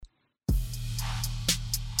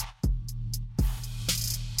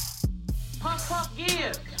puff,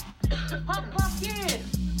 give. Puff, puff, give.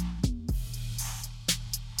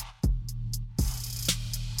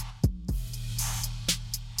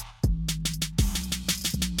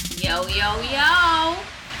 Yo, yo, yo.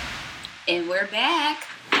 And we're back.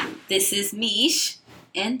 This is Mish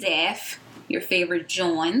and Daph, your favorite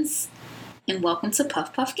Johns. And welcome to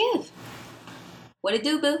Puff Puff Give. What it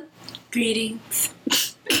do, boo? Greetings.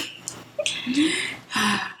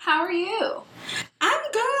 How are you? I'm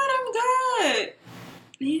good.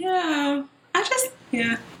 Yeah.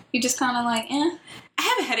 You just kind of like, I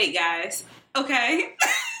have a headache, guys. Okay?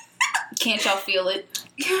 Can't y'all feel it?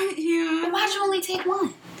 Yeah. Well, why'd you only take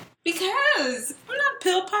one? Because I'm not a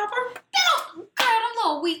pill popper. No! Girl, them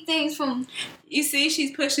little weak things from... You see,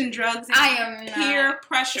 she's pushing drugs and I am not. peer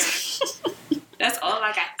pressure. That's all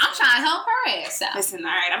I got. I'm trying to help her ass out. Listen,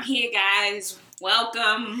 all right, I'm here, guys.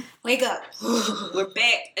 Welcome. Wake up. We're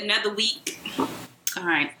back another week. All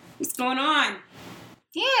right. What's going on?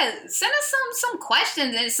 Yeah, send us some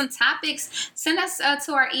questions and some topics. Send us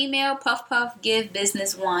to our email,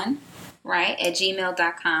 puffpuffgivebusiness1, right, at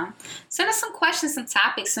gmail.com. Send us some questions, some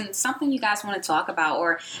topics, something you guys want to talk about,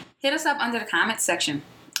 or hit us up under the comments section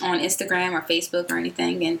on Instagram or Facebook or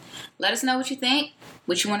anything, and let us know what you think,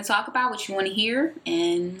 what you want to talk about, what you want to hear,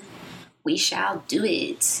 and we shall do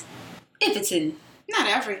it. If it's in... Not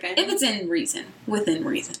everything. If it's in reason. Within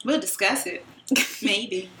reason. We'll discuss it.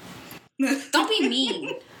 Maybe. Don't be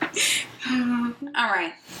mean. All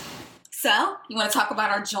right. So, you want to talk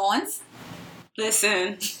about our Johns?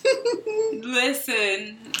 Listen.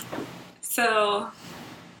 So,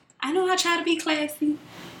 I know I try to be classy.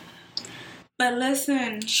 But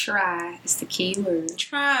listen. Try is the key word.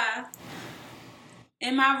 Try.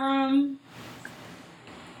 In my room.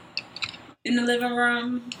 In the living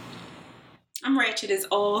room. I'm ratchet as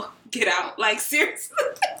all get out. Like, seriously.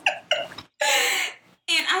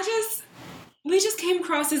 And we just came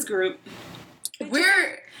across this group.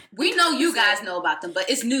 We know you guys know about them, but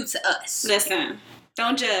it's new to us. Listen,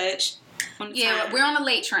 don't judge. Yeah, we're on a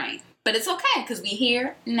late train, but it's okay because we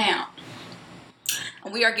here now.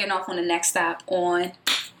 And we are getting off on the next stop on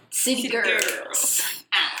City Girls.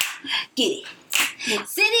 Get it.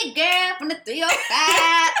 City Girl from the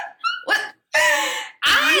 305. What?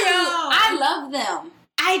 I love them.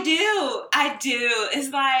 I do. It's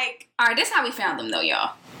like... All right, this is how we found them, though,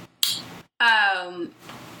 y'all.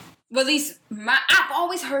 Well, at least I've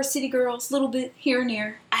always heard City Girls a little bit here and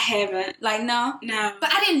there. I haven't. Like, no? No.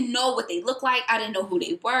 But I didn't know what they looked like. I didn't know who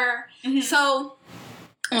they were. Mm-hmm. So,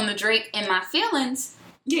 on the Drake and My Feelings...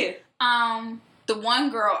 Yeah. The one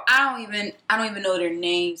girl, I don't even know their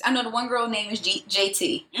names. I know the one girl name is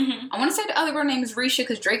JT. Mm-hmm. I want to say the other girl name is Risha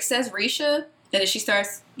because Drake says Risha, and then she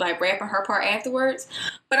starts like rapping her part afterwards.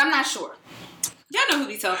 But I'm not sure. Y'all know who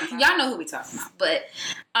we talking about. Y'all know who we talking about. But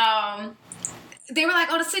they were like,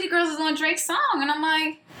 "Oh, the City Girls is on Drake's song," and I'm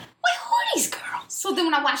like, "Wait, who are these girls?" So then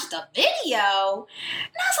when I watched the video,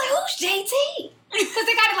 and I was like, "Who's JT?" Because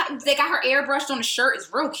they got her airbrushed on the shirt. It's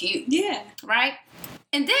real cute. Yeah. Right.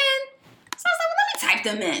 And then. So I was like, well, let me type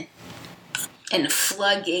them in. And the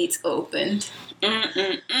floodgates opened.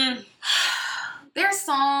 Their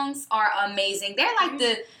songs are amazing. They're like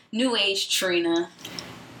the new age Trina.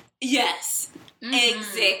 Yes. Mm-hmm.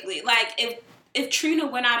 Exactly. Like, if Trina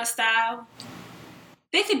went out of style,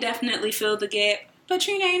 they could definitely fill the gap. But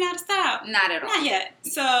Trina ain't out of style. Not at all. Not yet.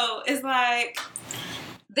 So, it's like...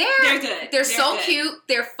 They're good. They're so good. Cute.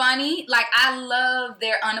 They're funny. Like, I love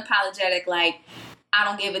their unapologetic, like... I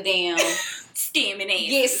don't give a damn. Scamming ass.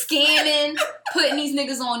 Yeah, scamming, putting these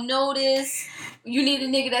niggas on notice. You need a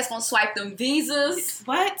nigga that's gonna swipe them visas.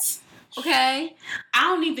 What? Okay. I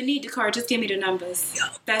don't even need the card. Just give me the numbers.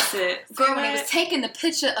 That's it. Girl, when they was taking the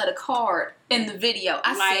picture of the card in the video,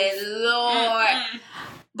 I said, Lord.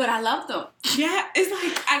 But I love them. Yeah, it's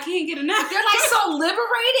like, I can't get enough. They're like so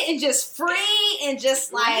liberated and just free and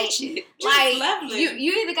just like, lovely.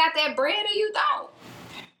 You either got that bread or you don't.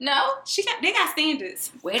 No? They got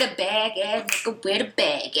standards. Where the bag at, nigga, where the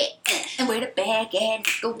bag at? And where the bag at,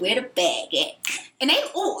 nigga, where the bag at? And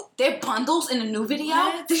their bundles in the new video.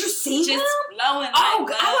 What? Did you see them? Blowing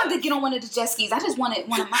I wanted to get on one of the jet skis. I just wanted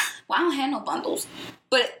one of my... Well, I don't have no bundles.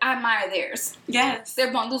 But I admire theirs. Yes.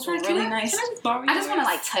 Their bundles were really nice. Can I just borrow I just want to,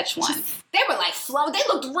 like, touch one. They were, like, flow. They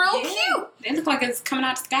looked real cute. They look like it's coming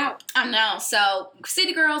out of Scout. I know. So,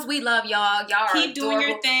 City Girls, we love y'all. Y'all are Keep doing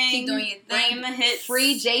your thing. Keep doing your thing. Bring the hits.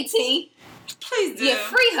 Free JT. Please do. Yeah,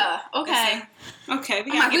 free her. Okay. Okay.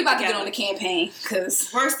 We about to get on the campaign.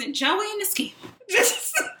 Cause worse than Joey in the scheme.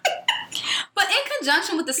 But in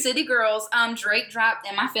conjunction with the City Girls, Drake dropped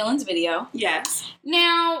In My Feelings video. Yes.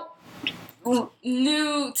 Now...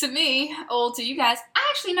 new to me, old to you guys. I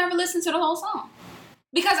actually never listened to the whole song.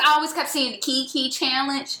 Because I always kept seeing the Kiki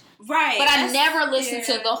challenge. Right. But I never listened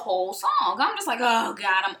to the whole song. I'm just like, oh,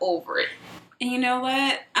 God, I'm over it. And you know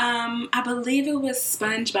what? I believe it was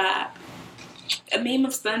SpongeBob. A meme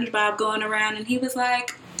of SpongeBob going around, and he was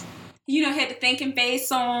like, you know, had the thinking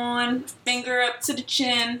face on, finger up to the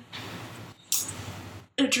chin.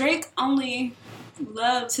 Drake only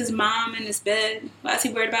loves his mom in his bed. Why is he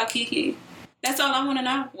worried about Kiki? That's all I want to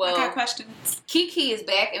know. Well, I got questions. Kiki is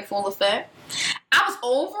back in full effect. I was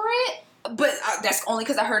over it, but that's only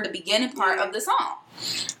because I heard the beginning part of the song.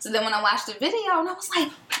 So then when I watched the video, and I was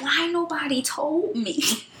like, why nobody told me?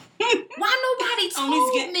 Why nobody told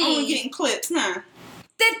me? Only getting clips, huh?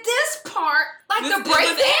 That this part, like This the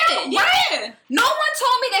breakdown, yeah. right? No one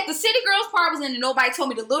told me that the City Girls part was in it. Nobody told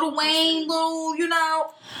me the Lil Wayne, you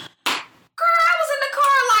know. Girl, I was in the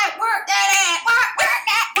car like, work that ass, work that.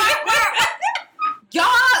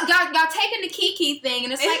 Y'all taking the Kiki thing,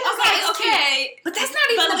 and it's like, okay, cute. But that's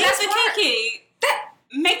not even the best part. Kiki.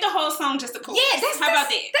 Make the whole song just a chorus. Yeah, how about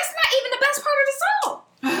that? That's not even the best part of the song.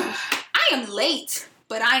 I am late,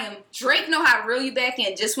 but I am. Drake know how to reel you back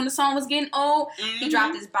in. Just when the song was getting old, he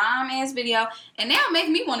dropped this bomb ass video, and now it makes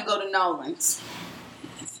me want to go to Nolans.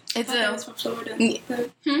 It's was from Florida.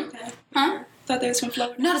 Okay. Huh? Thought they was from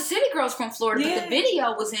Florida. No, the City Girls from Florida, but the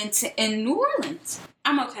video was in New Orleans.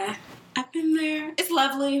 I'm okay. I've been there. It's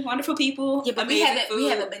lovely, wonderful people. Yeah, but we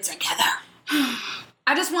haven't been together.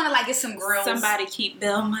 I just want to like get some grills. Somebody keep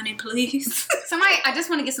bill money, please. I just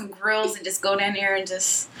want to get some grills and just go down there and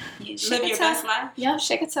just live your best life. Yeah,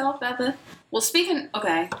 shake a tail feather. Well,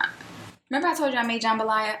 okay. Remember I told you I made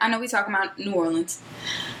jambalaya? I know we talking about New Orleans.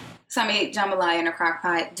 So I made jambalaya in a crock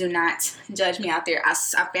pot. Do not judge me out there. I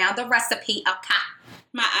found the recipe. Okay.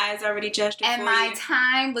 My eyes already judged it and my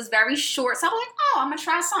time was very short. So I was like, oh, I'm going to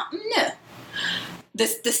try something new.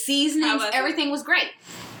 The seasonings, everything was great.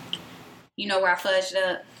 You know where I fudged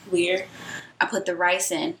up? Weird. I put the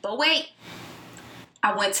rice in. But wait.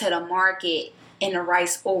 I went to the market and the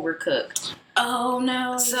rice overcooked. Oh,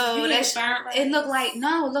 no. So it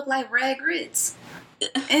looked like red grits.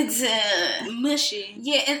 It's mushy.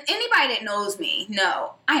 Yeah, and anybody that knows me,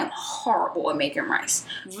 I am horrible at making rice.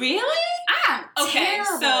 Really? I am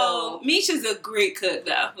terrible. So Misha's a great cook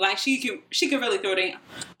though. Like she can really throw down.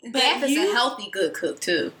 Daph is a healthy good cook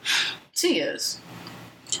too. She is.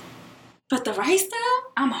 But the rice though?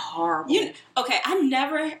 I'm horrible. I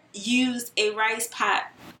never used a rice pot.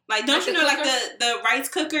 Like, don't you know, like the rice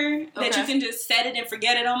cooker that you can just set it and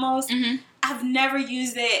forget it almost? Mm-hmm. I've never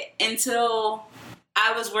used it until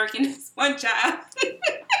I was working this one job.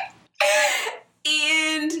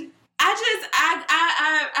 And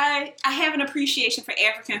I have an appreciation for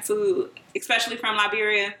African food, especially from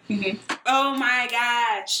Liberia. Mm-hmm. Oh my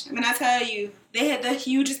gosh. When I tell you, they had the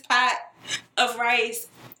hugest pot of rice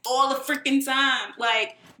all the freaking time.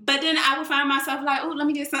 Like, but then I would find myself like, oh, let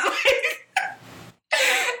me get some.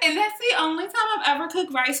 And that's the only time I've ever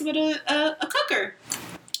cooked rice with a cooker.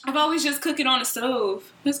 I've always just cooked it on the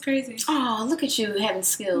stove. That's crazy. Oh, look at you having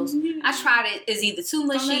skills. Mm-hmm. I tried it. It's either too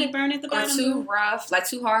mushy Don't let it burn at the bottom, or too rough, like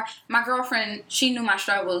too hard. My girlfriend, she knew my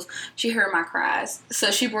struggles. She heard my cries. So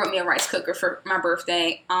she brought me a rice cooker for my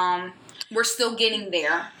birthday. We're still getting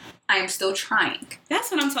there. I am still trying. That's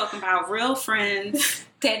what I'm talking about. Real friends.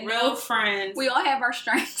 Real friends. We all have our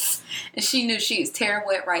strengths. And she knew she was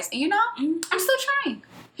terrible at rice. And I'm still trying.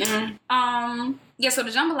 Mm-hmm. Yeah, so the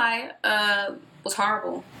jambalaya was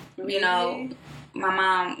horrible. Really? My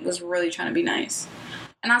mom was really trying to be nice.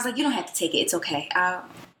 And I was like, you don't have to take it. It's okay.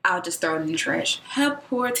 I'll just throw it in the trash. Her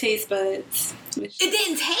poor taste buds. It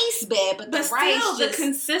didn't taste bad, but the rice still, the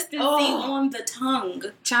consistency on the tongue.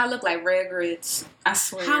 Child looked like red grits. I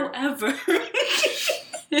swear. However,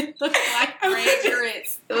 it looked like red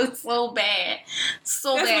grits. It was so bad. That's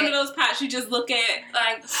one of those pots you just look at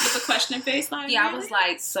like with a questioning face. Like, yeah, really? I was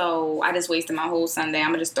like, so I just wasted my whole Sunday. I'm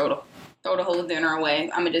gonna just throw the whole dinner away.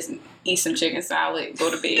 I'm gonna just eat some chicken salad, go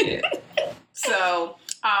to bed. So,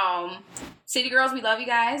 City Girls, we love you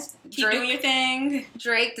guys. Keep doing your thing.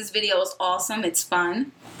 Drake, this video is awesome. It's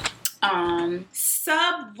fun.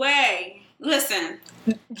 Subway. Listen.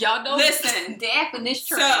 Y'all know. Listen. Daph in this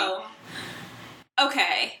train. So,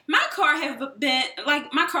 okay. My car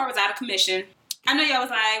was out of commission. I know y'all was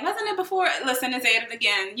like, wasn't it before? Listen, it's added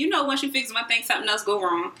again. Once you fix one thing, something else go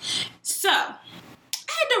wrong. So, I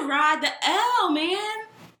had to ride the L, man.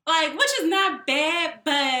 Like, which is not bad,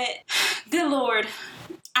 but good Lord.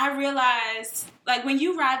 I realized, like, when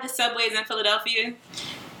you ride the subways in Philadelphia,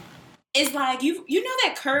 it's like, you know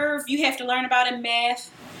that curve you have to learn about in math?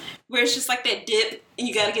 where it's just like that dip and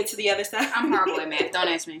you gotta get to the other side? I'm horrible at math. Don't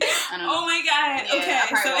ask me. I don't know. Oh my God. Yeah, Okay. I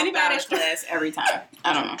probably So walk anybody out that's of class every time.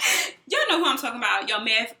 I don't know. y'all know who I'm talking about, y'all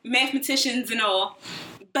mathematicians and all.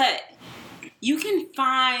 But you can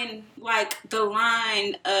find like the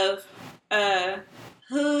line of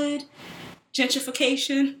hood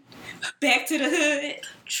gentrification, back to the hood.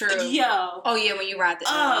 True. Yo. Oh yeah, when you ride the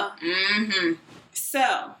L. Mm-hmm.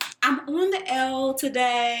 So I'm on the L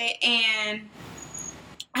today, and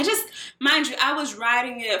I just, mind you, I was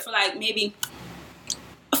riding it for like maybe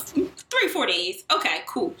 3-4 days. Okay,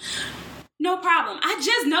 cool. No problem. I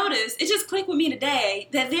just noticed, it just clicked with me today,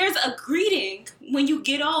 that there's a greeting when you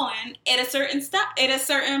get on at a certain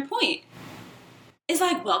point. It's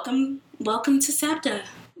like, welcome to SEPTA.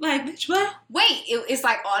 Like, bitch, what? Wait, it's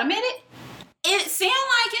like automated? It sound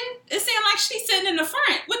like it. It sound like she's sitting in the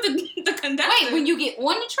front with the conductor. Wait, when you get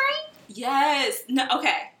on the train? Yes. No.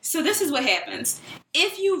 Okay. So this is what happens.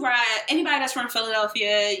 If you ride, anybody that's from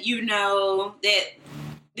Philadelphia, you know that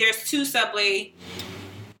there's 2 subway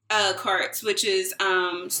carts, which is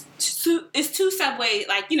it's 2 subway,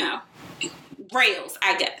 like, you know, rails,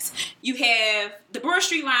 I guess. You have the Broad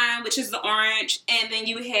Street line, which is the orange, and then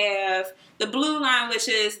you have the blue line, which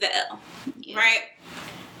is the L. Yeah. Right?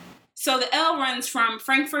 So the L runs from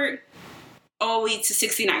Frankfurt all the way to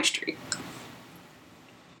 69th Street.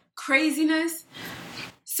 Craziness.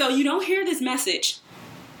 So you don't hear this message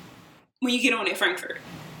when you get on at Frankfurt.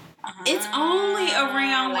 It's only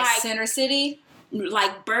around like Center City,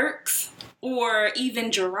 like Berks or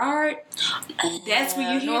even Girard. That's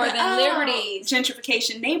where you hear Northern Liberties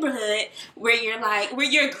gentrification neighborhood, where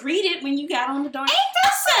you're greeted when you got on the darn. Ain't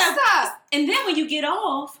that stuff? And then when you get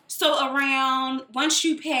off, so around once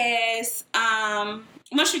you pass,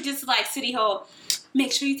 once you get to like City Hall,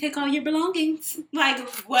 make sure you take all your belongings. Like,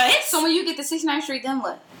 what? So when you get to 69th Street, then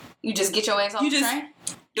what? You just get your ass off the train?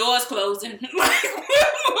 Doors closing. Like what?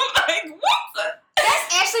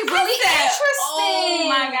 That's actually really interesting. Oh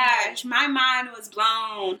my gosh. My mind was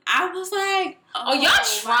blown. I was like, oh y'all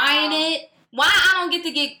trying it? Why I don't get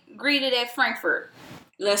to get greeted at Frankfurt?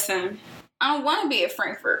 Listen. I don't want to be at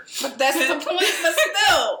Frankfurt. But that's the point, but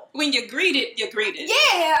still. When you're greeted, you're greeted.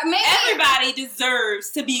 Yeah, man. Everybody deserves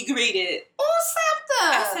to be greeted. SEPTA.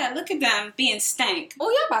 I said, look at them being stank. Oh,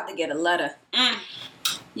 y'all about to get a letter.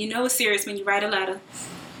 You know it's serious when you write a letter.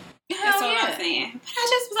 That's all I'm saying. But I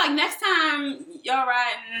just was like, next time y'all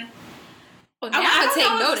riding... Well, now I can take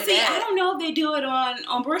note of that. I don't know if they do it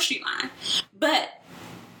on Broad Street line. But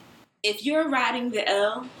if you're riding the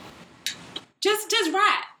L, just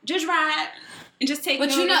ride. Just ride and just take note.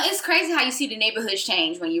 But you know, it's crazy how you see the neighborhoods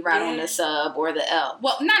change when you ride on the sub or the L.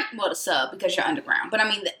 Well, not the sub because you're underground. But I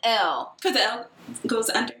mean the L. Because the L goes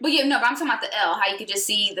under. But yeah, no, but I'm talking about the L. How you could just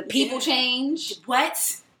see the people change.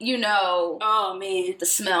 What? You know. Oh, man. The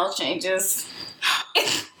smell changes.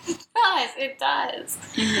 It does.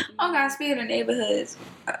 Mm-hmm. Oh, God, speaking of neighborhoods,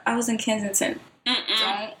 I was in Kensington.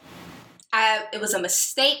 It was a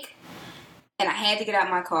mistake, and I had to get out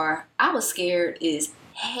my car. I was scared as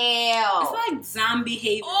hell. It's like zombie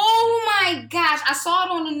haven. Oh, my gosh. I saw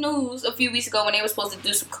it on the news a few weeks ago when they were supposed to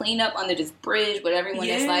do some cleanup under this bridge with everyone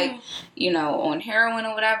that's like, you know, on heroin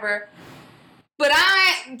or whatever. But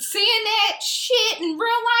seeing that shit in real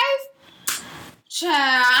life, child,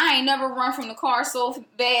 I ain't never run from the car so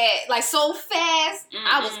bad, like so fast.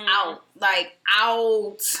 I was out, like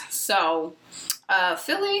out. So,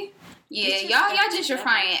 Philly, yeah, y'all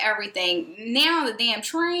gentrifying everything. Now the damn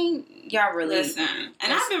train, y'all really listen.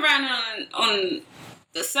 And I've been riding on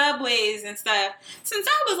the subways and stuff since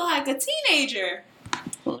I was like a teenager,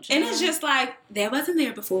 and it's just like that wasn't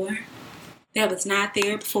there before. That was not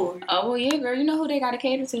there before. Oh, well, yeah, girl. You know who they got to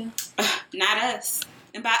cater to. Not us.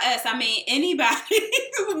 And by us, I mean anybody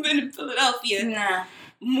who's been in Philadelphia. Nah.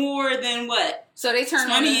 More than what? So they turn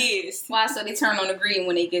 20 years. Wow, so they turn on the green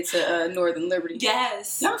when they get to Northern Liberty.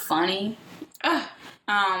 Yes. Not funny. I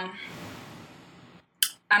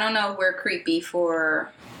don't know if we're creepy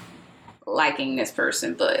for liking this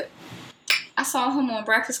person, but I saw him on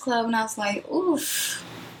Breakfast Club and I was like, oof.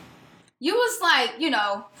 You was like, you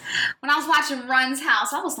know, when I was watching Run's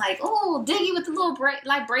House, I was like, oh, Diggy with the little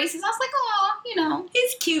braces. I was like, oh, you know.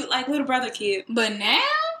 He's cute, like little brother cute. But now?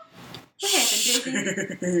 What happened,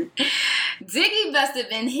 Diggy? Diggy must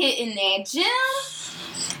have been hitting that gym.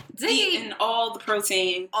 Diggy. Eating all the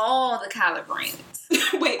protein. All the collard greens.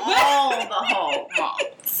 Wait, what? All the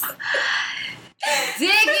hormones.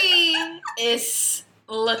 Diggy is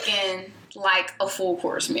looking like a full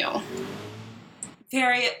course meal.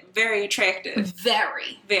 Very, very attractive.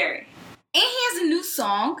 Very. Very. And he has a new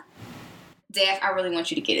song Daph, I really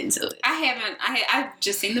want you to get into it. I haven't. I've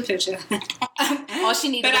just seen the picture. All she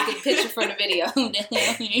needed was the picture from the video.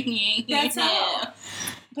 That's all.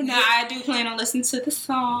 But no, I do plan on listening to the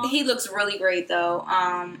song. He looks really great, though.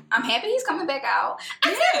 I'm happy he's coming back out. I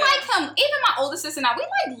did like him. Even my older sister and I,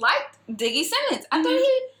 we liked Diggy Simmons. I thought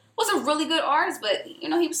he was a really good artist, but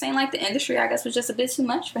he was saying like the industry, I guess, was just a bit too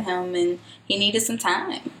much for him, and he needed some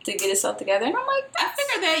time to get himself together. And I'm like, I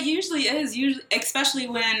figure that usually is especially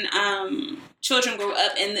when children grow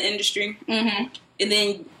up in the industry, and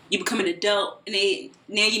then you become an adult, and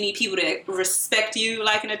now you need people that respect you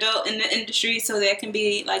like an adult in the industry, so that can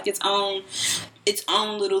be like its own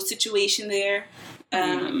little situation there.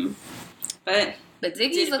 But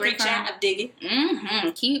Diggy's did a great job, Diggy.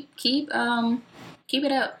 Keep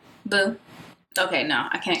it up, boo. Okay, no,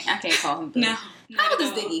 I can't call him boo. No. How old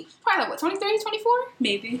is Diggy? Probably what, 23, 24?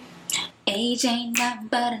 Maybe. Age ain't nothing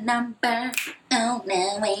but a number. Oh,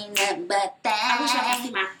 no, ain't nothing but that. I wish I could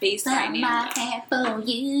see my face right now. My hand for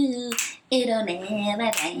you, it'll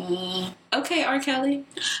never die. Okay, R. Kelly.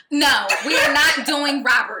 No, we are not doing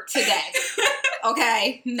Robert today.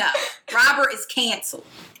 Okay? No. Robert is canceled.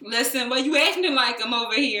 Listen, well, you acting like I'm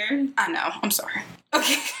over here. I know. I'm sorry.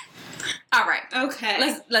 Okay. All right.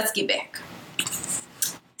 Okay. Let's get back.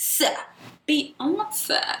 So. Be on my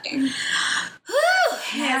side.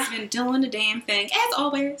 Has been doing the damn thing, as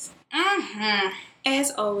always.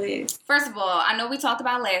 As always. First of all, I know we talked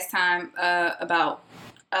about last time about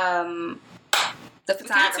the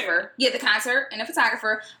photographer. The concert and the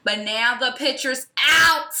photographer. But now the picture's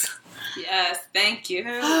out. Yes, thank you.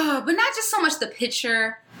 But not just so much the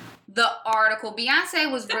picture, the article. Beyonce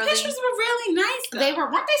was the pictures were really nice, though.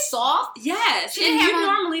 Weren't they soft? Yes. You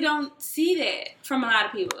normally don't see that from a lot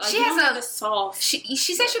of people. Like, she has a soft. She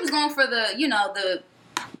said she was going for the, the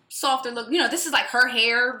softer look. This is like her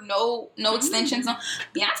hair, no extensions on.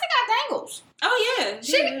 Beyonce got dangles. Oh yeah.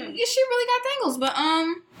 She really got dangles, but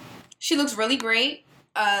she looks really great.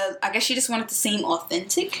 I guess she just wanted to seem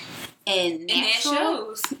authentic and natural. And that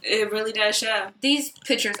shows. It really does show. These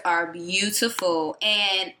pictures are beautiful,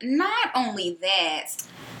 and not only that,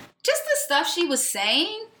 just the stuff she was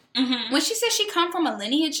saying. When she said she come from a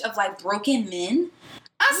lineage of like broken men,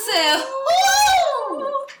 I said,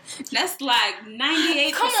 "Ooh, that's like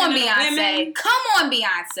 98%. Come on, of Beyonce. women. Come on,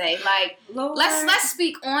 Beyonce. Like, Lord. let's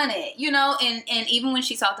speak on it. And even when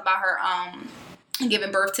she talked about her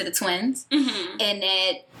giving birth to the twins, and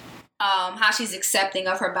that how she's accepting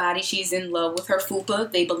of her body, she's in love with her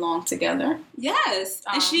fupa. They belong together. Yes,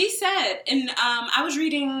 and she said, and I was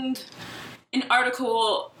reading an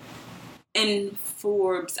article in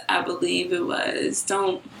Forbes, I believe it was.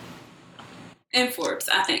 In Forbes,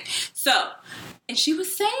 I think. So, and she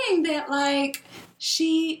was saying that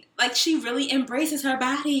she really embraces her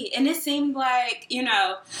body, and it seemed like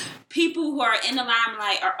people who are in the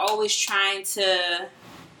limelight are always trying to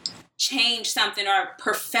change something or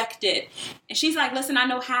perfect it. And she's like, listen, I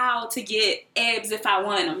know how to get abs if I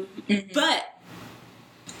want them, but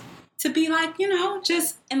to be like,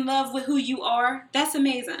 just in love with who you are, that's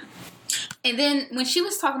amazing. And then when she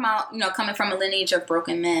was talking about, coming from a lineage of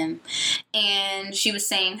broken men, and she was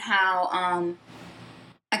saying how,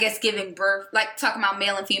 I guess giving birth, like talking about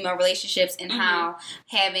male and female relationships, and how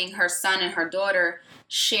having her son and her daughter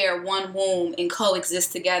share one womb and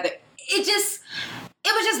coexist together, it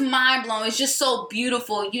was just mind blowing. It's just so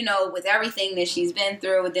beautiful, with everything that she's been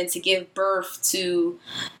through, and then to give birth to,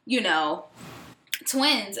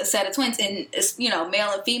 twins, a set of twins, and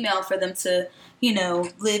male and female, for them to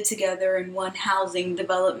live together in one housing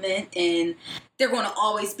development, and they're going to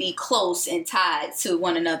always be close and tied to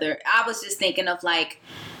one another. I was just thinking of like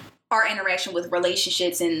our interaction with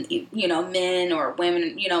relationships and, men or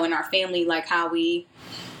women, in our family, like how we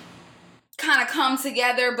kind of come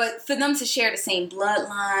together, but for them to share the same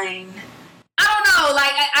bloodline, I don't know,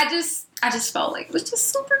 like I just felt like it was just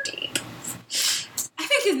super deep. I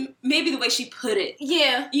think it's maybe the way she put it.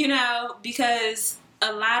 Yeah. Because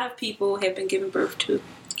a lot of people have been giving birth to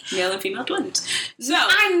male and female twins. So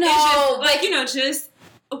I know, it's just,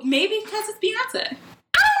 just maybe because it's Beyonce.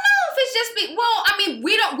 I don't know if it's just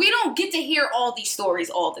we don't get to hear all these stories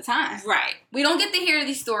all the time. Right. We don't get to hear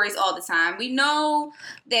these stories all the time. We know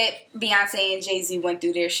that Beyonce and Jay-Z went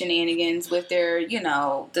through their shenanigans with their,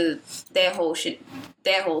 that whole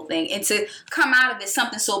thing, and to come out of it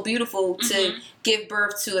something so beautiful, to give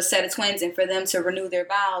birth to a set of twins, and for them to renew their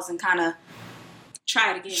vows and kind of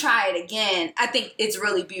try it again. I think it's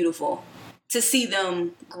really beautiful to see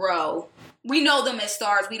them grow. We know them as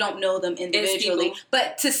stars. We don't know them individually.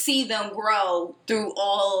 But to see them grow through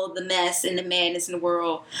all the mess and the madness in the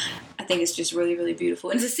world, I think it's just really, really beautiful.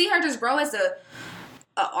 And to see her just grow as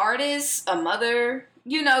an artist, a mother.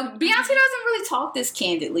 You know, Beyonce doesn't really talk this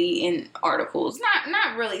candidly in articles.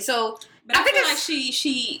 Not really. So but I feel like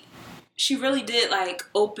she really did like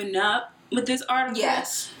open up with this article.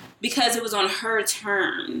 Yes. Because it was on her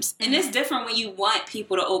terms. And it's different when you want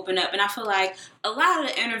people to open up. And I feel like a lot of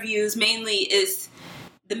the interviews mainly is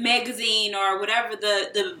the magazine or whatever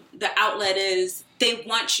the outlet is, they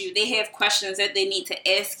want you. They have questions that they need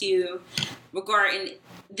to ask you regarding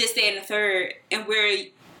this, that, and the third. And where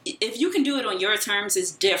if you can do it on your terms,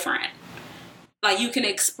 it's different. Like you can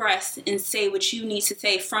express and say what you need to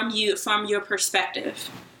say from your perspective.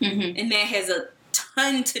 Mm-hmm. And that has a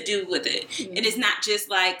ton to do with it. Mm-hmm. It is not just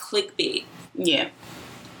like clickbait. Yeah.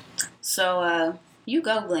 So, you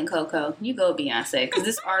go, Glen Coco. You go, Beyonce. Because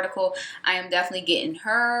this article, I am definitely getting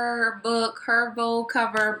her book, her Vogue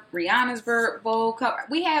cover, Rihanna's Vogue cover.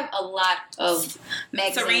 We have a lot of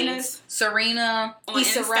magazines. Serena,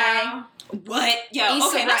 Issa Rae. What? Yo,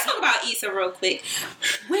 okay, let's talk about Issa real quick.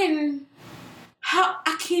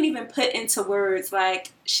 I can't even put into words,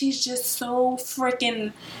 like, she's just so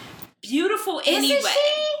freaking beautiful anyway. Isn't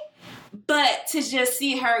she? But to just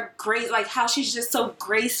see her like how she's just so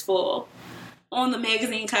graceful on the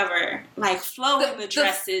magazine cover, like flowing the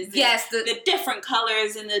dresses, the different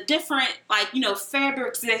colors and the different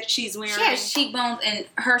fabrics that she's wearing. She has cheekbones and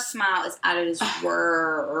her smile is out of this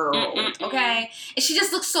world. Okay, and she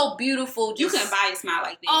just looks so beautiful. You couldn't buy a smile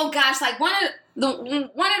like that. Oh gosh, like one of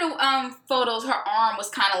the photos, her arm was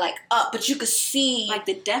kind of like up, but you could see like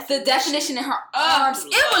the definition in her arms.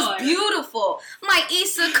 It was beautiful. I'm like,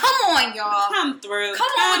 Issa, come on, y'all, come through, come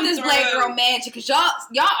on with this black girl magic, because y'all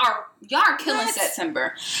are killing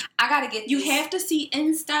September. I gotta get you this. have to see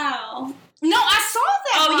In Style. No, I saw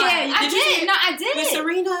that. Oh one. yeah, I did. No, I did. With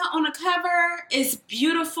Serena on the cover is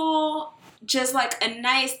beautiful. Just like a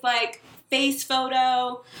nice like face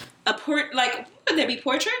photo, would that be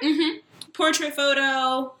portrait? Mm-hmm. Portrait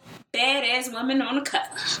photo, badass woman on the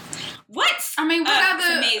cover. What? I mean, what other?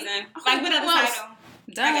 It's amazing. Like what other title?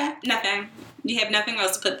 Duh. I got nothing. You have nothing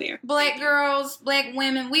else to put there. Black girls, black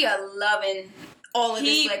women, we are loving all of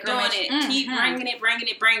this black girl magic. Keep doing it.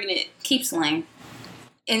 Keep bringing it. Keep slaying.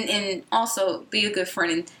 And also be a good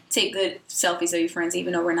friend and take good selfies of your friends,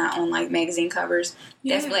 even though we're not on like magazine covers.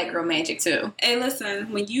 Yeah. That's black girl magic too. Hey,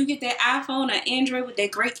 listen, when you get that iPhone or Android with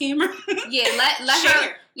that great camera, yeah, let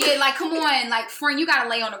her. Yeah, like come on, like friend, you gotta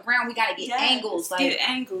lay on the ground. We gotta get angles. Like get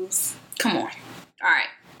angles. Come on. All right.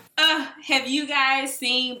 Have you guys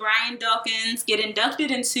seen Brian Dawkins get inducted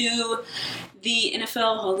into the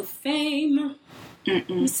NFL Hall of Fame?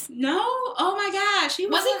 Mm-mm. No? Oh my gosh.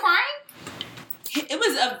 Was he crying? It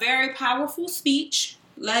was a very powerful speech.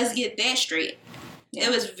 Let's get that straight. Yeah.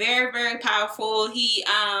 It was very, very powerful. He is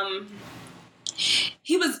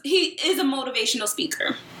a motivational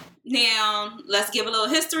speaker. Now, let's give a little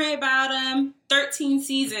history about him. 13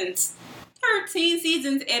 seasons. 13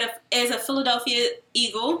 seasons as a Philadelphia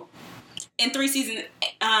Eagle. And 3 seasons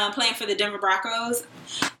playing for the Denver Broncos.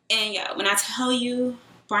 And yeah, when I tell you,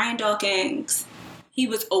 Brian Dawkins, he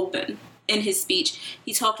was open in his speech.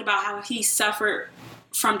 He talked about how he suffered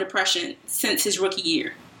from depression since his rookie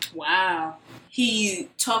year. Wow. He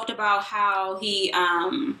talked about how he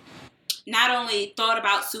not only thought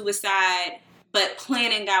about suicide, but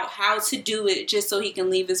planning out how to do it just so he can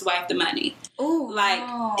leave his wife the money. Oh, like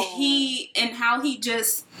wow. how he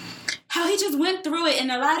just went through it. And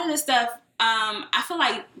a lot of the stuff, I feel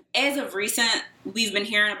like as of recent, we've been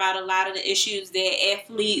hearing about a lot of the issues that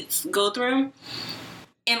athletes go through.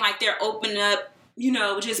 And, like, they're opening up,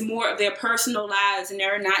 just more of their personal lives. And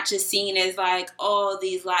they're not just seen as, like, all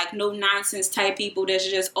these, like, no-nonsense type people that's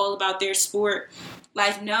just all about their sport.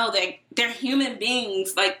 Like, no, they're human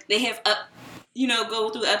beings. Like, they have,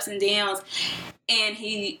 go through ups and downs. And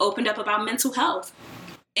he opened up about mental health.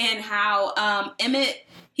 And how Emmett,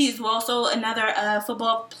 he's also another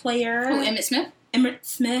football player. Who, Emmett Smith? Emmett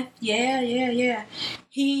Smith, yeah.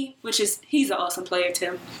 He's an awesome player,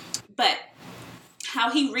 too. But how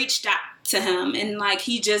he reached out to him and like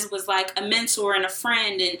he just was like a mentor and a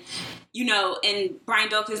friend and and Brian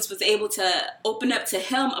Dawkins was able to open up to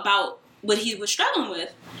him about what he was struggling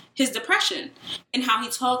with, his depression, and how he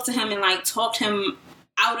talked to him and like talked him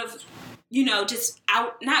out of just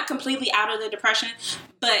out, not completely out of the depression,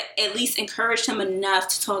 but at least encouraged him enough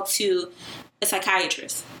to talk to a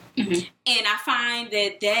psychiatrist. Mm-hmm. And I find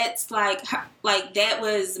that's like that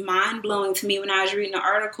was mind blowing to me when I was reading the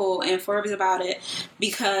article in Forbes about it,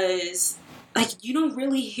 because like you don't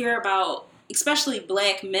really hear about, especially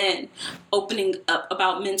black men, opening up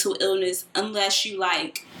about mental illness unless you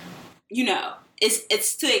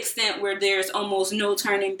it's to the extent where there's almost no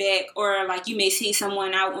turning back, or like you may see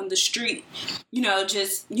someone out on the street,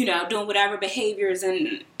 just, doing whatever behaviors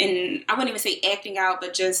and I wouldn't even say acting out,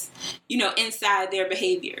 but just, inside their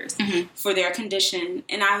behaviors for their condition.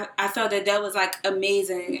 And I thought that was like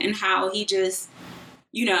amazing, and how he just,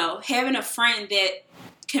 having a friend that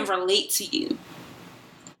can relate to you.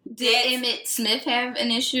 Did Emmitt Smith have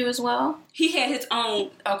an issue as well? He had his own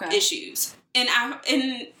issues. And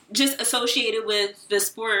just associated with the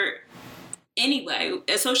sport anyway,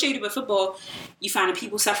 associated with football, you find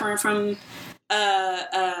people suffering from,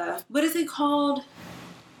 what is it called?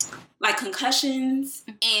 Like concussions.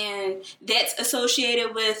 And that's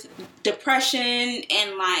associated with depression,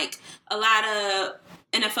 and like a lot of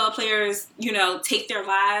NFL players, take their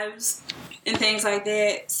lives and things like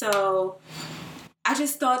that. So I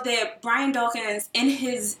just thought that Brian Dawkins, in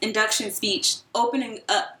his induction speech, opening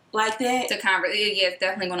up like that, it's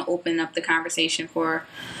definitely going to open up the conversation for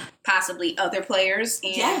possibly other players.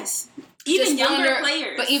 And yes, even younger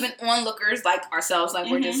players, but even onlookers like ourselves,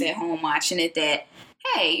 like we're just at home watching it. That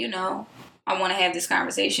hey, I want to have this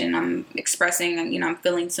conversation. I'm expressing, I'm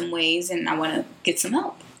feeling some ways, and I want to get some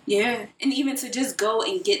help. Yeah, and even to just go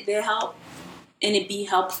and get their help and it be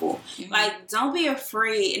helpful. Like, don't be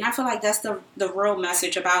afraid. And I feel like that's the real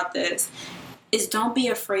message about this, is don't be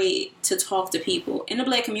afraid to talk to people. In the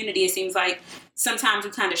Black community, it seems like sometimes we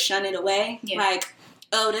kind of shun it away. Yeah. Like,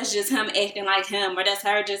 oh, that's just him acting like him, or that's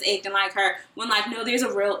her just acting like her. When, like, no, there's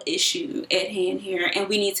a real issue at hand here, and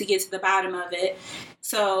we need to get to the bottom of it.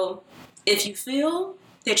 So if you feel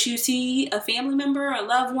that you see a family member, a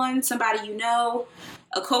loved one, somebody you know,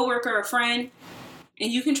 a coworker, a friend,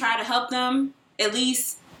 and you can try to help them, at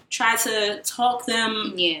least try to talk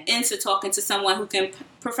them into talking to someone who can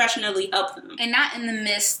professionally help them. And not in the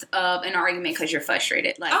midst of an argument because you're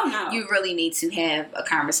frustrated. Like, you really need to have a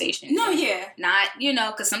conversation. No, yeah. Not,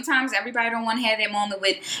 because sometimes everybody don't want to have that moment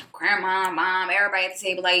with grandma, mom, everybody at the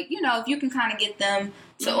table. Like, if you can kind of get them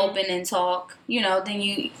to open and talk, then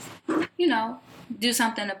you do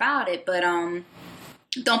something about it. But,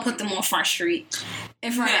 don't put them on Front Street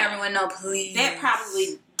in front of everyone. No, please. That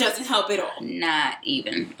probably doesn't help at all. Not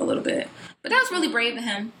even a little bit. But that was really brave of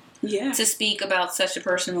him. Yeah. To speak about such a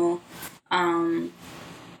personal,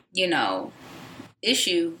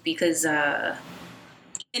 issue, because and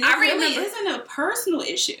it really isn't a personal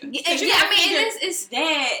issue. It's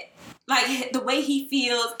that, like, the way he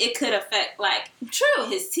feels, it could affect, like,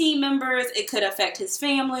 his team members. It could affect his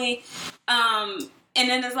family. And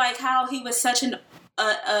then it's like how he was such an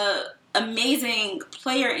amazing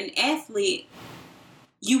player and athlete,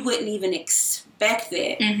 you wouldn't even expect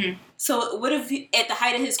that. So what if at the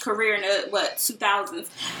height of his career in the 2000s,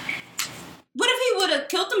 what if he would have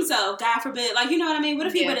killed himself, God forbid? Like, you know what I mean? What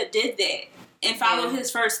if he would have did that and followed his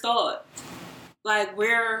first thought? Like,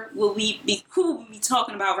 where will we be? Who will we be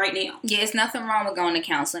talking about right now? Yeah, it's nothing wrong with going to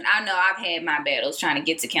counseling. I know I've had my battles trying to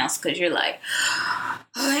get to counseling, because you're like,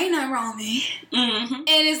 ain't nothing wrong with me. And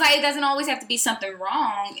it's like, it doesn't always have to be something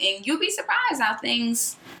wrong. And you'll be surprised how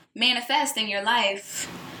things manifest in your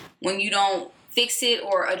life when you don't fix it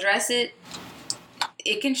or address it.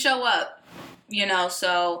 It can show up,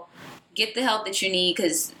 so get the help that you need,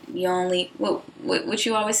 because you only, what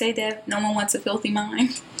you always say, Dev? No one wants a filthy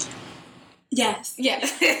mind. Yes. Yeah.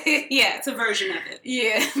 Yeah, it's a version of it.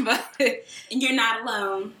 Yeah, but and you're not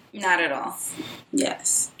alone. Not at all.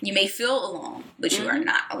 Yes. You may feel alone, but you are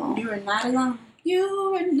not alone. You are not alone. You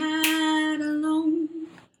are not alone.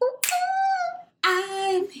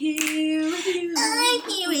 I'm here with you. I'm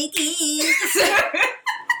here with you.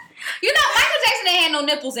 Michael Jackson ain't had no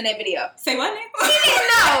nipples in that video. Say what now? He didn't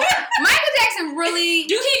know. Michael Jackson really...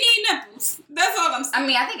 Do he need nipples? That's all I'm saying. I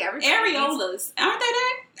mean, I think everybody areolas. Aren't they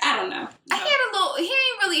that? I don't know. No.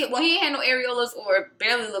 He ain't had no areolas or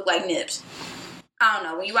barely look like nips. I don't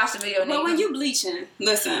know. When you watch the video... Well, when you bleaching,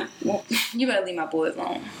 listen. Well, you better leave my boy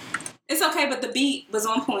alone. It's okay, but the beat was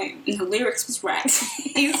on point and the lyrics was right.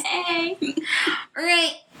 Hey.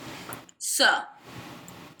 Right. So,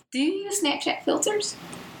 do you use Snapchat filters?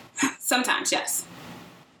 Sometimes, yes.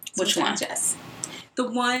 Which one? Yes.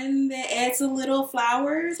 The one that adds a little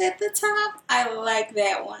flowers at the top. I like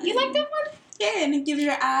that one. You like that one? Yeah, and it gives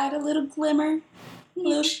your eye a little glimmer, a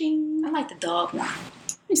little sheen. I like the dog one.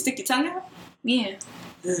 You stick your tongue out? Yeah.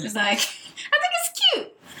 It's like, I think it's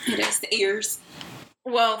cute. It is, the ears.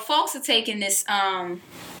 Well, folks are taking this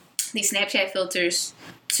these Snapchat filters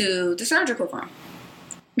to the surgical room.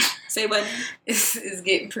 Say what? It's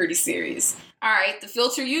getting pretty serious. All right, the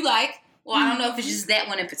filter you like. Well, I don't know if it's just that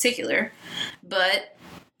one in particular, but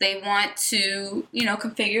They want to,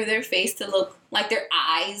 configure their face to look like their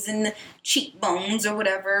eyes and the cheekbones or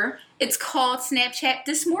whatever. It's called Snapchat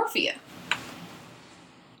dysmorphia.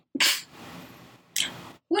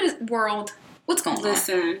 What is world? What's going on?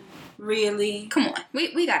 Listen, really? Come on.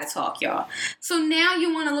 We got to talk, y'all. So now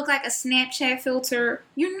you want to look like a Snapchat filter.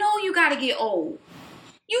 You know you got to get old.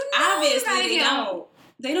 Obviously, they don't.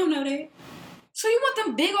 They don't know that. So you want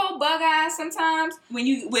them big old bug eyes sometimes? When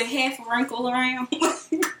you with half a wrinkle around? Or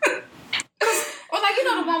like,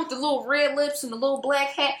 the one with the little red lips and the little black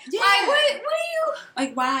hat. Yeah. Like, what are you...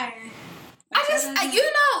 Like, why?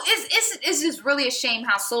 It's just really a shame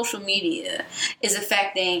how social media is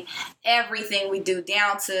affecting everything we do,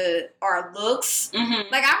 down to our looks.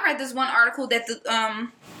 Mm-hmm. Like, I read this one article that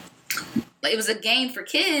it was a game for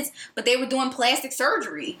kids, but they were doing plastic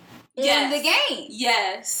surgery in the game.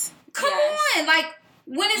 Yes. Come on, like,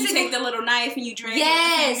 when is you take the little knife and you drag it with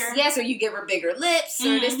your finger? Yes, or you give her bigger lips,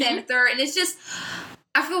 or this, that, and the third, and it's just,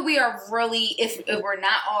 I feel we are really, if we're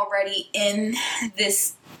not already in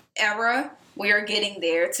this era, we are getting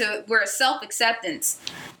there to where self-acceptance,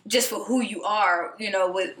 just for who you are,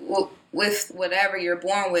 with whatever you're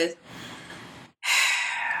born with.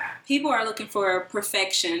 People are looking for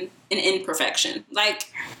perfection and imperfection.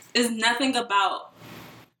 Like, there's nothing about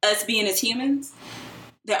us being as humans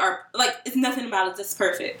that are, like, it's nothing about us that's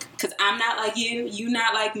perfect. Because I'm not like you, you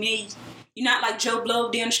not like me, you're not like Joe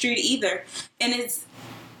Blow down the street either. And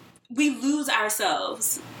we lose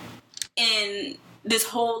ourselves in this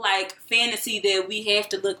whole, like, fantasy that we have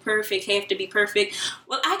to look perfect, have to be perfect.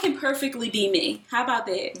 Well, I can perfectly be me. How about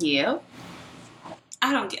that? Yeah.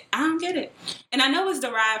 I don't get it. And I know it's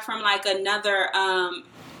derived from, like, another,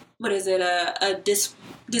 what is it, a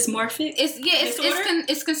dysmorphic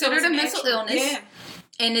It's considered a mental illness. Yeah.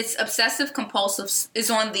 And it's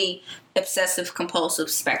is on the obsessive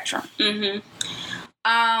compulsive spectrum. Mm-hmm.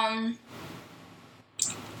 I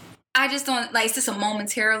just don't, like, it's just a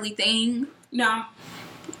momentarily thing. No.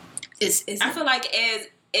 I feel like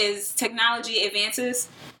as technology advances,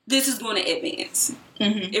 this is going to advance.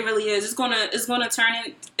 Mm-hmm. It really is. It's going to turn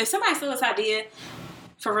in. If somebody steals this idea,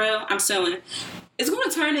 for real, I'm suing. It's going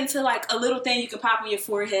to turn into, like, a little thing you can pop on your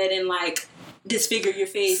forehead and, like, disfigure your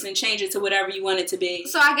face and change it to whatever you want it to be.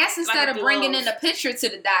 So I guess instead like of bringing in a picture to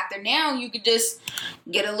the doctor, now you could just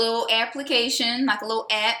get a little application, like a little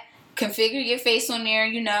app, configure your face on there,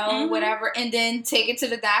 whatever, and then take it to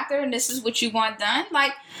the doctor, and this is what you want done.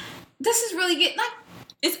 Like, this is really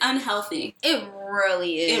it's unhealthy. It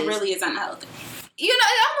really is. It really is unhealthy. It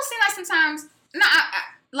almost seems like sometimes,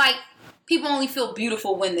 like, people only feel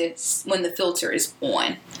beautiful when the filter is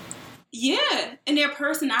on. Yeah, and their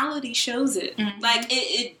personality shows it. Mm-hmm. Like,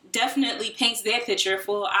 it definitely paints that picture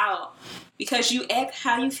full out because you act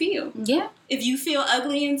how you feel. Yeah. If you feel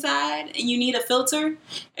ugly inside and you need a filter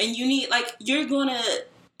and you need, like,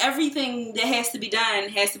 everything that has to be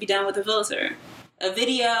done with a filter. A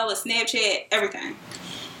video, a Snapchat, everything.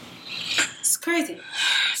 It's crazy.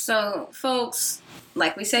 So, folks,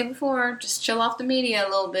 like we said before, just chill off the media a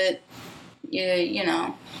little bit.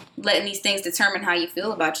 Letting these things determine how you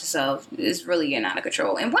feel about yourself is really getting out of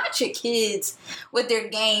control. And watch your kids with their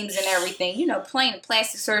games and everything. Playing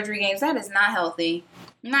plastic surgery games, that is not healthy.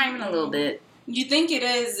 Not even a little bit. You think it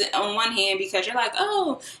is on one hand because you're like,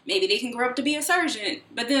 oh, maybe they can grow up to be a surgeon.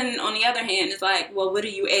 But then on the other hand, it's like, well, what are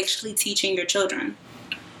you actually teaching your children?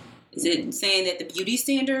 Is it saying that the beauty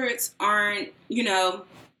standards aren't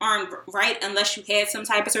right unless you had some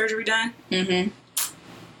type of surgery done? Mm-hmm.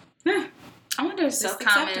 Huh. I wonder if this is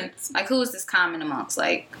common. Like, who is this common amongst?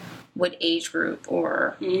 Like, what age group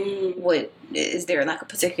or what is there, like, a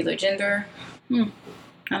particular gender? I don't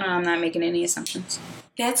know. I'm not making any assumptions.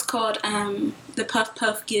 That's called the Puff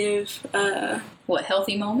Puff Give. What,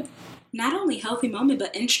 healthy moment? Not only healthy moment,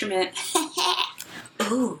 but instrument.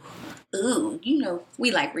 Ooh,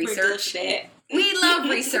 we like research. We love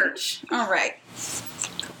research. All right.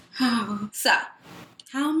 So,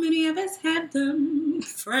 how many of us had them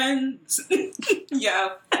friends? Yo.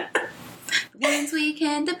 Ones we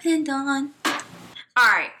can depend on. All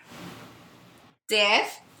right.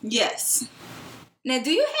 Dev? Yes. Now,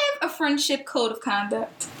 do you have a friendship code of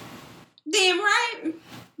conduct? Damn right.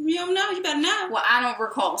 You don't know, you better know. Well, I don't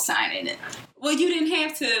recall signing it. Well, you didn't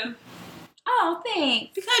have to. Oh,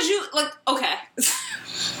 thanks. Because you, like, okay.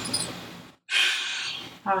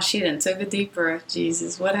 Oh, she done took a deep breath.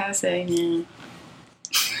 Jesus, what did I say, man?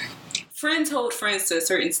 Friends hold friends to a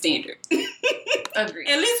certain standard. Agreed.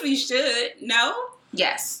 At least we should. No?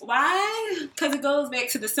 Yes. Why? Because it goes back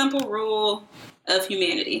to the simple rule of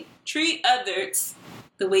humanity. Treat others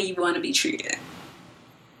the way you want to be treated.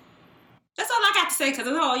 That's all I got to say because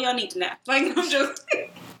that's all y'all need to know. Like, I'm just...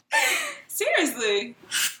 Seriously.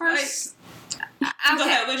 First, Go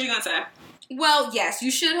ahead. What you gonna say? Well, yes,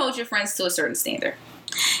 you should hold your friends to a certain standard.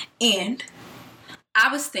 And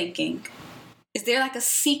I was thinking, is there like a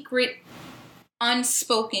secret,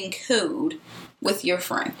 unspoken code with your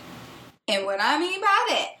friend? And what I mean by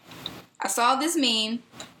that, I saw this meme,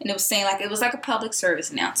 and it was saying it was like a public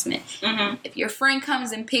service announcement. Mm-hmm. If your friend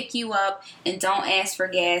comes and pick you up and don't ask for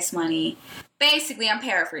gas money, basically, I'm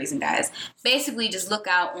paraphrasing, guys. Basically, just look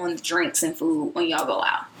out on the drinks and food when y'all go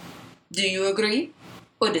out. Do you agree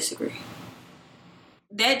or disagree?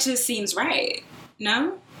 That just seems right.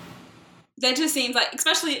 No? That just seems like,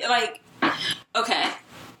 especially like, okay.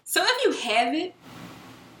 So if you have it,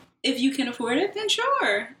 if you can afford it, then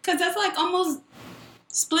sure. Because that's like almost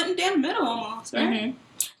splitting down the middle almost, right? Mm-hmm.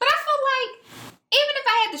 But I feel like, even if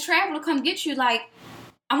I had to travel to come get you, like,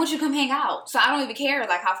 I want you to come hang out. So I don't even care,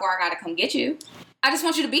 like, how far I gotta come get you. I just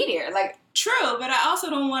want you to be there. Like, true, but I also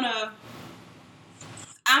don't want to,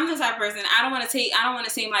 I'm the type of person, I don't want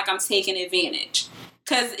to seem like I'm taking advantage.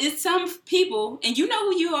 Because it's some people, and you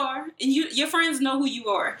know who you are, and your friends know who you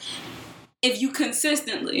are. If you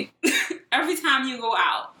consistently, every time you go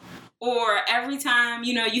out, or every time,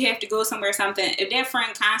 you have to go somewhere or something, if that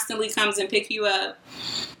friend constantly comes and pick you up,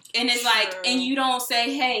 and it's like, and you don't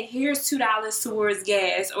say, hey, here's $2 towards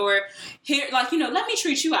gas, or here, like, let me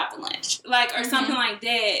treat you out to lunch, like, or something like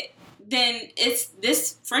that, then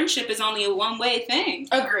this friendship is only a one-way thing.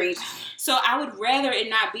 Agreed. So I would rather it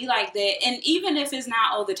not be like that. And even if it's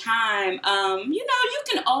not all the time, you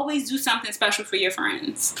can always do something special for your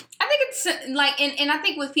friends. I think it's like, and I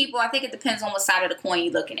think with people, I think it depends on what side of the coin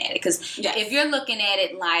you're looking at it. Because if you're looking at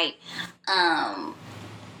it like,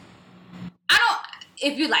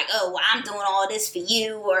 if you're like, oh, well, I'm doing all this for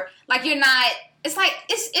you, or like you're not, it's like,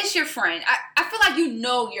 it's your friend. I feel like you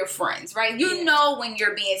know your friends, right? You know when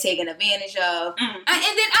you're being taken advantage of. Mm-hmm. And then,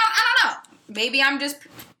 I don't know. Maybe I'm just,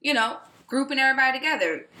 grouping everybody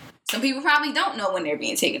together. Some people probably don't know when they're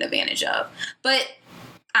being taken advantage of. But,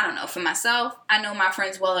 I don't know. For myself, I know my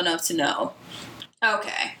friends well enough to know,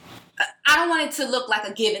 okay, I don't want it to look like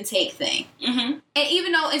a give and take thing. Mm-hmm. And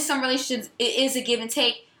even though in some relationships it is a give and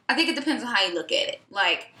take, I think it depends on how you look at it.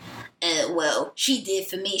 Like, well, she did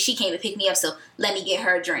for me. She came to pick me up, so let me get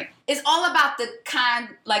her a drink. It's all about the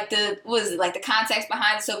the context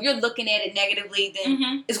behind it. So if you're looking at it negatively,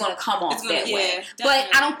 then it's going to come off that way. Definitely. But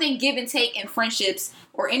I don't think give and take in friendships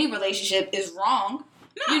or any relationship is wrong.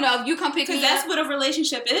 No. If you come pick me up. Because that's what a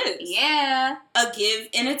relationship is. Yeah. A give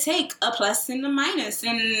and a take, a plus and a minus,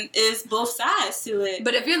 and it's both sides to it.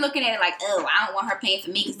 But if you're looking at it like, oh, I don't want her paying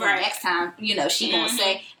for me because the next time, she gonna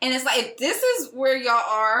say, and it's like, if this is where y'all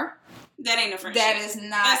are, that ain't a friendship. That is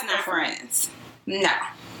not. That's not friends. No.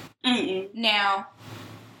 Mm-mm. Now,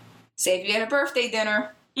 say if you had a birthday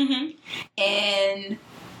dinner, and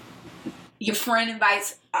your friend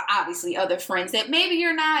invites obviously other friends that maybe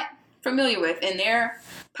you're not familiar with, and they're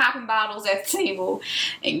popping bottles at the table,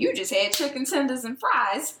 and you just had chicken tenders and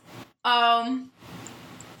fries. Are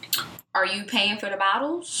you paying for the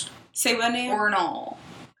bottles? Say what name? Or no?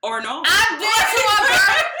 Or no? I've been to a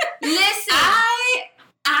birthday. Listen,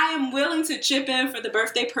 I am willing to chip in for the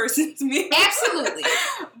birthday person's meal. Absolutely.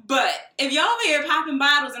 But if y'all over here popping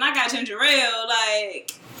bottles and I got ginger ale,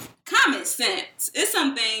 like, common sense. It's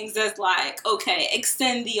some things that's like, okay,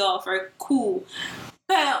 extend the offer, cool.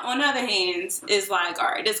 But on the other hand, it's like, all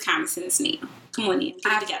right, this common sense now. Come on in,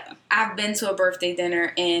 get it together. I've been to a birthday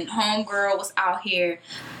dinner and homegirl was out here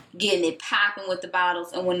getting it popping with the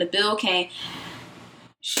bottles, and when the bill came,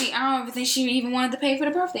 I don't even think she even wanted to pay for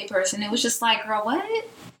the birthday person. It was just like, girl, what?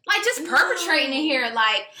 Like, just perpetrating in here.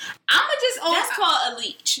 Like, I'ma just... That's called a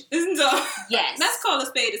leech. Isn't it? Yes. That's called a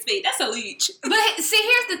spade a spade. That's a leech. But see,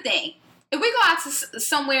 here's the thing. If we go out to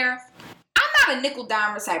somewhere, I'm not a nickel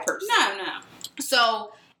dimer type person. No.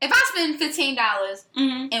 So, if I spend $15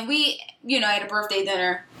 and we, at a birthday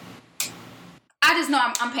dinner, I just know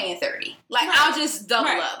I'm paying $30. Like, right. I'll just double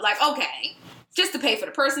up. Like, okay, just to pay for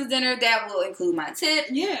the person's dinner, that will include my tip.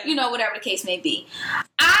 Yeah. Whatever the case may be.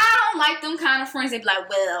 I don't like them kind of friends. They be like,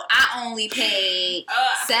 well, I only paid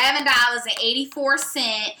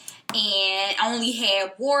 $7.84 and only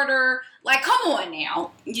had water. Like, come on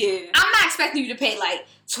now. Yeah. I'm not expecting you to pay like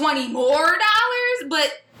 $20 more,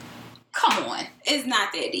 but come on. It's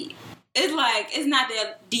not that deep. It's like, it's not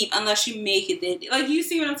that deep unless you make it that deep. Like, you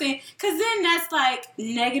see what I'm saying? Because then that's like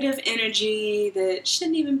negative energy that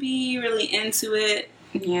shouldn't even be really into it.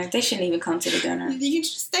 Yeah, they shouldn't even come to the dinner. You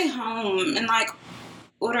just stay home and like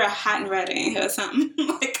order a hot and ready or something.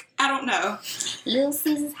 Like, I don't know. Little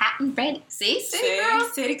Caesar's hot and ready. See,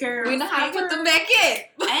 City girl. We know how to put them back in.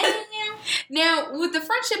 Now, with the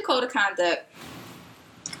friendship code of conduct,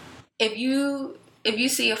 if you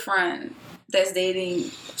see a friend that's dating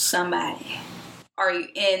somebody,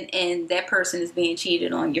 and that person is being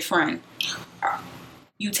cheated on, your friend,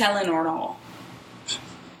 you telling or all?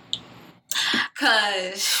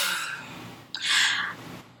 Cause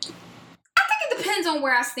I think it depends on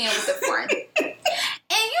where I stand with the friend. And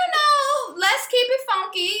let's keep it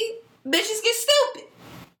funky. Bitches get stupid.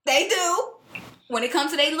 They do. When it comes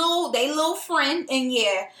to they little friend, and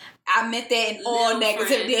yeah, I meant that in all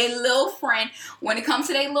negative. Their little friend. When it comes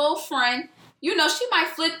to their little friend, she might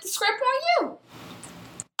flip the script on you.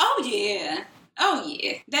 Oh yeah,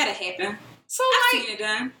 that'll happen. So I've seen it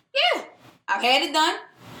done. Yeah, I've had it done.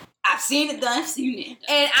 I've seen it done.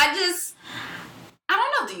 And I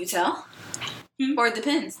don't know. Do you tell? Or it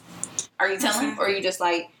depends. Are you telling, or are you just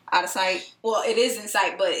like out of sight? Well, it is in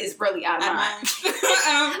sight, but it's really out of mind.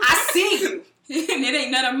 I see you. And it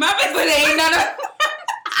ain't none of my business. But it ain't none of.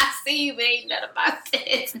 I see you, but it ain't none of my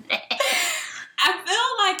business. I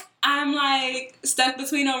feel like I'm like stuck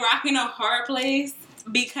between a rock and a hard place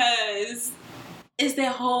because it's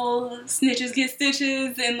that whole snitches get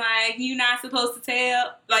stitches and like you're not supposed to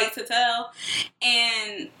tell,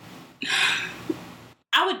 and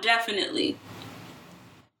I would definitely,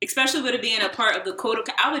 especially with it being a part of the code,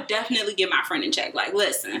 I would definitely get my friend in check. Like,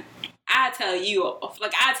 listen, I tell you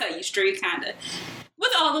straight, kind of,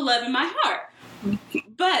 with all the love in my heart.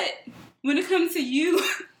 But when it comes to you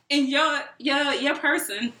and your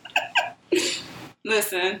person,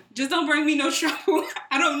 listen, just don't bring me no trouble.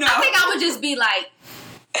 I don't know. I think I would just be like,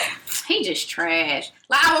 he just trash.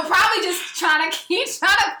 Like, I would probably just try to feed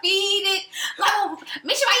it. Like, well,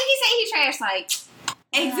 Misha, why you say he trash? Like,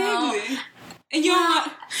 exactly. And you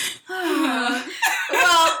want,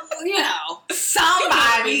 well,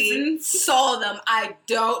 somebody saw them. I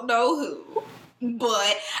don't know who.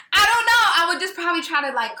 But I don't know. I would just probably try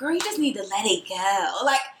to like, girl, you just need to let it go.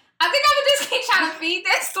 Like, I think I would just keep trying to feed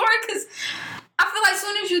that story because I feel like as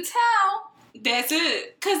soon as you tell, that's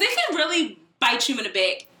it. Because it can really bite you in the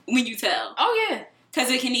back when you tell. Oh yeah. Because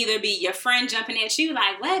it can either be your friend jumping at you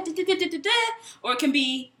like, what? Or it can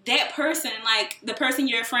be that person, like the person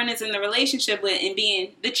your friend is in the relationship with and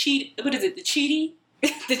being the cheat. What is it? The cheaty?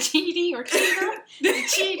 The cheaty or cheater? The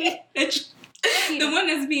cheaty. The one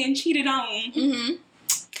that's being cheated on can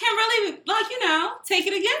really, like, take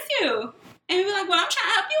it against you. And be like, well, I'm trying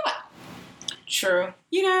to help you out. True.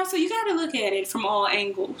 So you got to look at it from all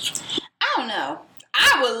angles. I don't know.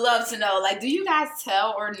 I would love to know, like, do you guys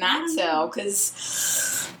tell or not tell?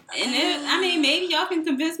 Because, maybe y'all can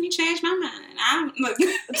convince me, change my mind.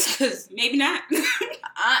 Maybe not. Then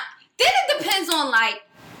it depends on, like,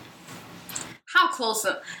 how close.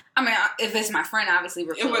 If it's my friend, obviously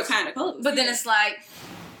we're close. We're kind of close. But then it's like,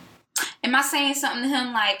 am I saying something to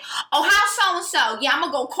him like, oh, how's so-and-so? Yeah, I'm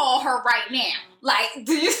going to go call her right now. Like,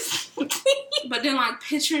 do you... But then, like,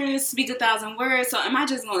 pictures speak 1,000 words, so am I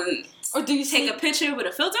just going to... Or do you take a picture with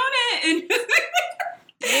a filter on it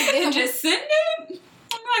and just send it?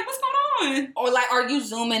 I'm like, what's going on? Or, like, are you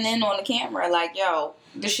zooming in on the camera? Like, yo,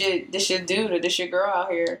 this your dude or this your girl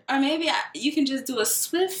out here? Or maybe you can just do a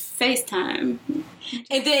swift FaceTime.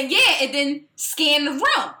 And then scan the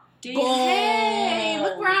room. Boom. Hey,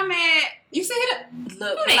 look where I'm at. You see it?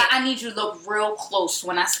 Look, like, I need you to look real close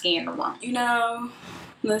when I scan the room.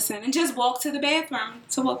 Listen, and just walk to the bathroom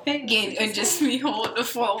to walk past. Yeah, and just me hold the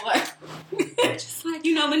phone like, just like,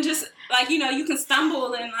 and just like, you can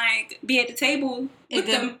stumble and like be at the table with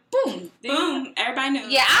them. Boom. Everybody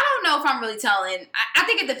knows. Yeah, I don't know if I'm really telling. I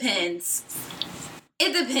think it depends.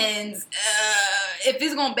 It depends. If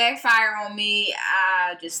it's gonna backfire on me,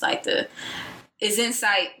 I just like to. It's in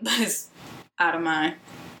sight, but it's out of mind.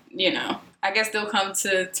 I guess they'll come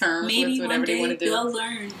to terms with whatever they want to do. They'll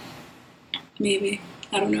learn. Maybe.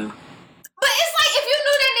 I don't know. But it's like, if you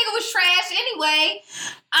knew that nigga was trash anyway,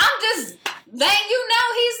 I'm just letting you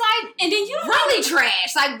know he's like, and then you really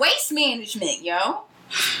trash. Like, waste management, yo.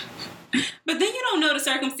 But then you don't know the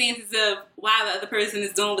circumstances of why the other person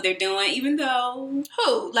is doing what they're doing, even though...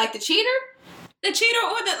 Who? Like the cheater? The cheater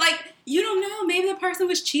or you don't know. Maybe the person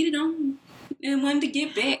was cheated on and wanted to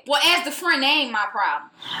get back. Well, as the friend, that ain't my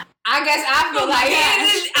problem. I guess I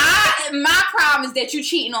feel my problem is that you're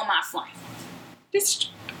cheating on my friend.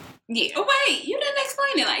 Yeah. Oh, wait, you didn't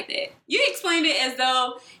explain it like that. You explained it as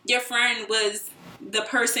though your friend was the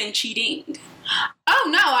person cheating. Oh,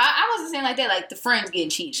 no, I wasn't saying like that. Like, the friend's getting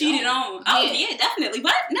cheated on. Oh, yeah, definitely.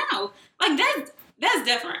 But no, like, that's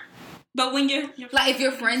different. But when you're like, if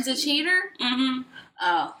your friend's a cheater? Mm-hmm.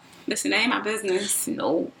 Oh. Listen, that ain't my business.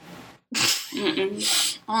 No. I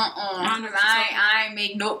ain't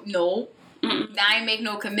make no. I ain't make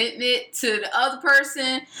no commitment to the other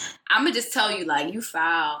person. I'm gonna just tell you, like, you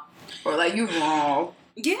foul. Or, like, you wrong.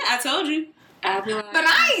 Yeah, I told you. I'll be like... But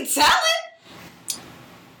I ain't telling.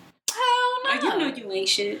 Hell no. You know you ain't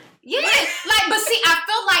shit. Yeah, like, but see, I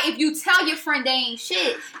feel like if you tell your friend they ain't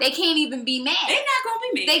shit, they can't even be mad. They not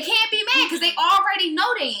gonna be mad. They can't be mad because they already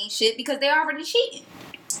know they ain't shit because they already cheating.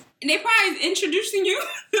 And they probably introducing you.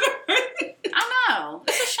 I know.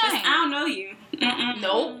 It's a shame. I don't know you.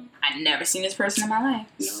 Nope. I've never seen this person in my life.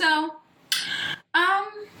 Nope. So,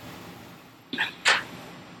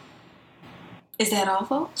 is that all,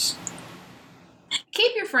 folks?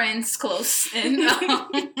 Keep your friends close and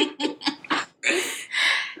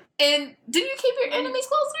and do you keep your enemies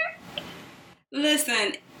closer?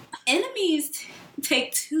 Listen, enemies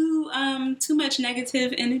take too much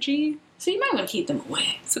negative energy. So you might want to keep them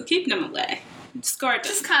away. So keep them away. Discard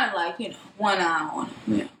them. Just kind of like, one eye on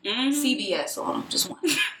them. CBS on them. Just one.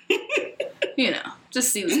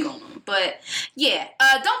 Just see what's going on. But, yeah.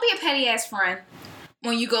 Don't be a petty-ass friend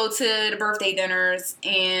when you go to the birthday dinners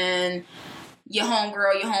and your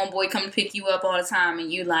homegirl, your homeboy come to pick you up all the time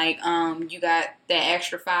and you like, you got that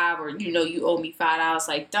extra $5 or you owe me $5.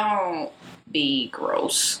 Like, don't be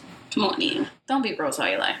gross. Come on in. Don't be gross all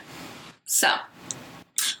your life. So,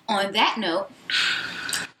 on that note,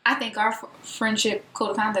 I think our friendship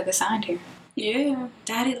code of conduct is signed here. Yeah.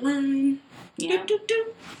 Dotted line. Yeah.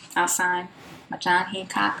 Do. I'll sign my John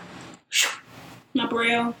Hancock. My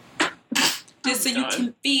braille. Just so you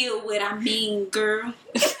can feel what I mean, girl.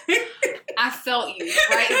 I felt you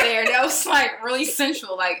right there. That was like really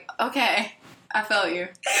sensual. Like, okay, I felt you.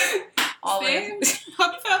 Always.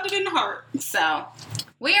 Hope you felt it in the heart. So,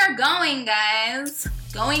 we are going, guys.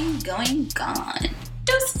 Going, gone.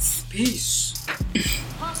 Deuces. Peace.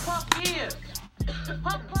 Puff, puff, yeah.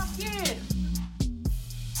 Puff, puff, yeah.